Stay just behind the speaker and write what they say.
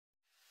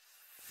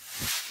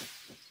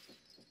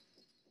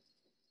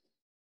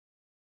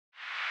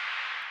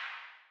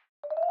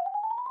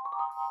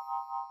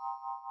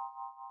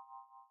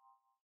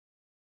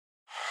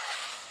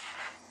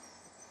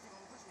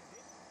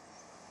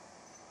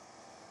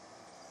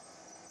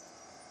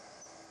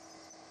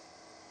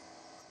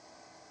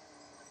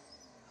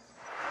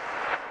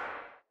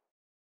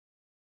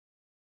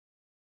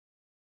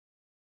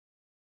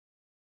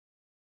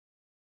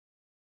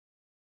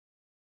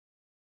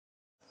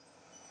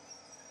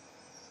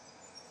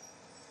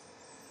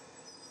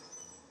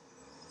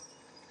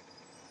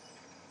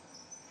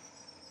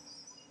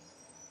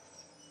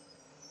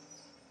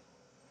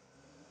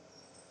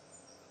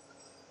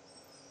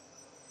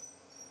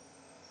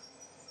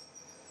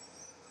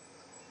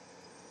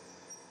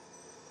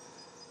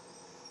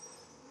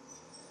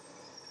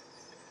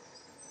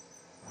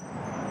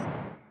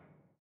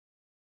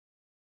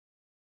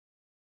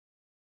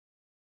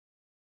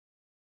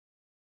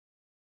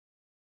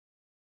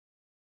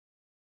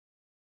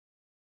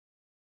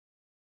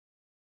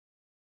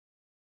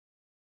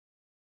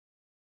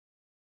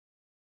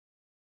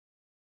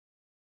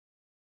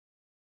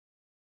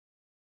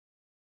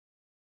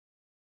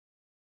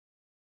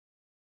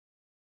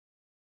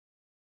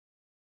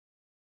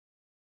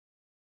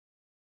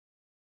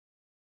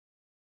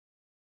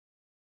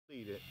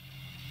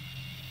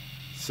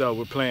So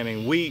we're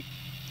planting wheat,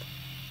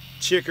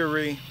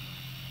 chicory,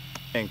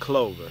 and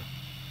clover,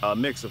 a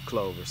mix of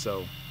clover.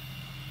 So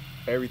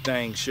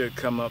everything should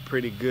come up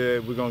pretty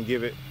good. We're gonna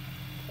give it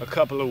a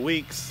couple of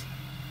weeks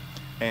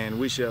and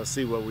we shall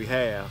see what we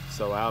have.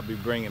 So I'll be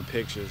bringing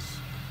pictures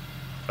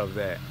of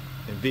that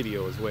and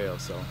video as well.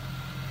 So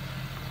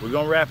we're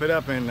gonna wrap it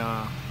up and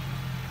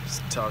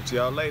talk to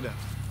y'all later.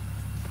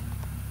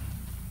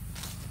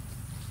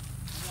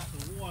 Got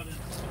the water.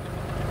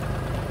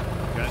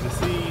 Got the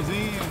seeds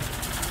in.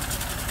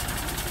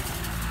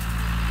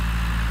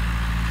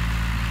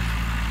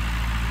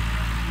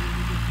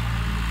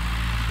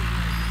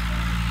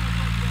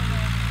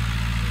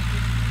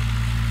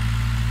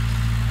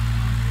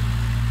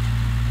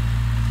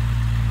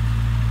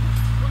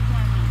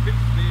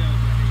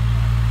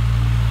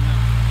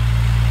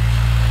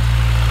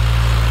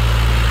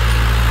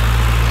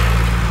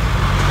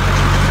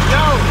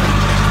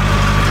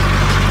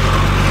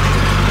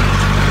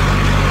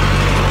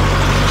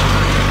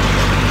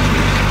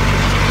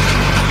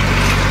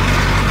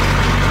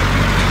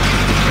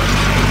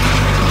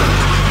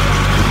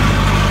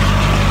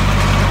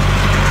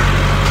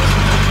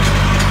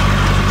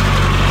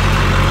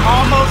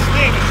 Almost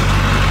finished.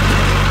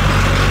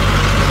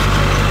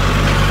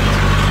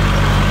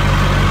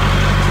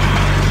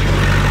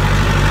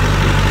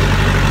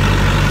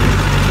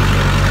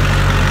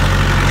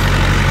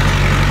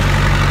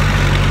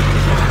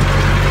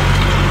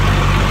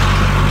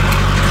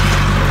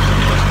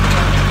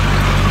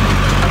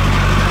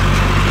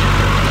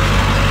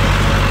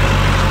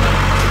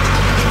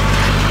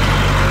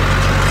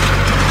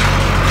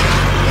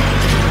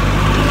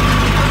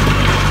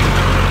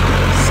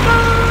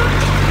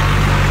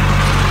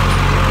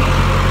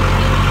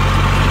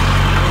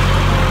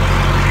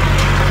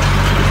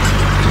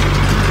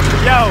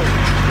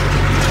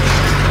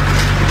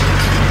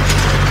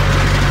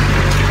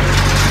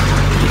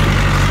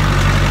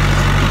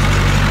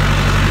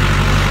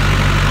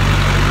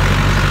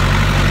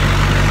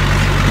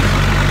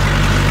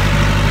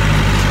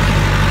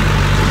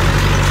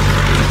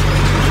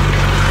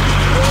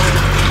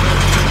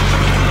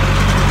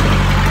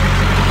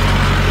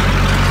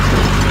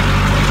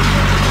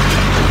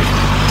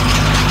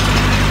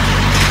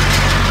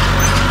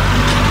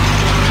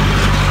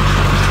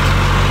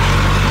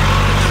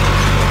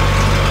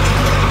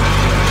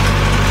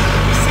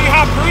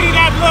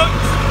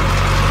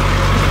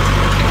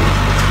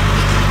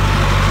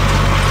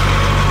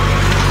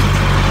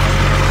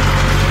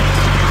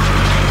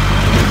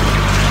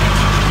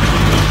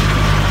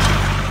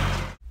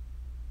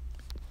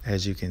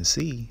 As you can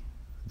see,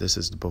 this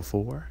is the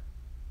before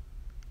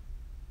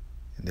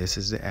and this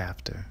is the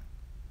after.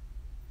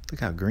 Look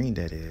how green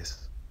that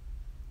is.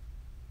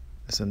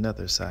 It's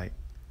another site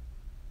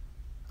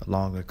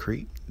along a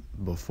creek,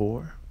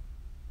 before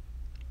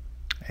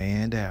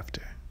and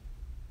after.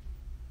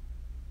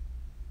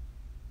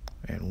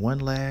 And one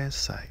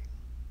last site.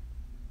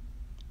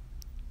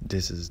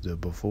 This is the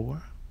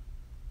before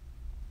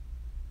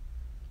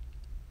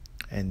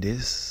and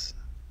this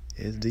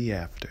is the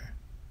after.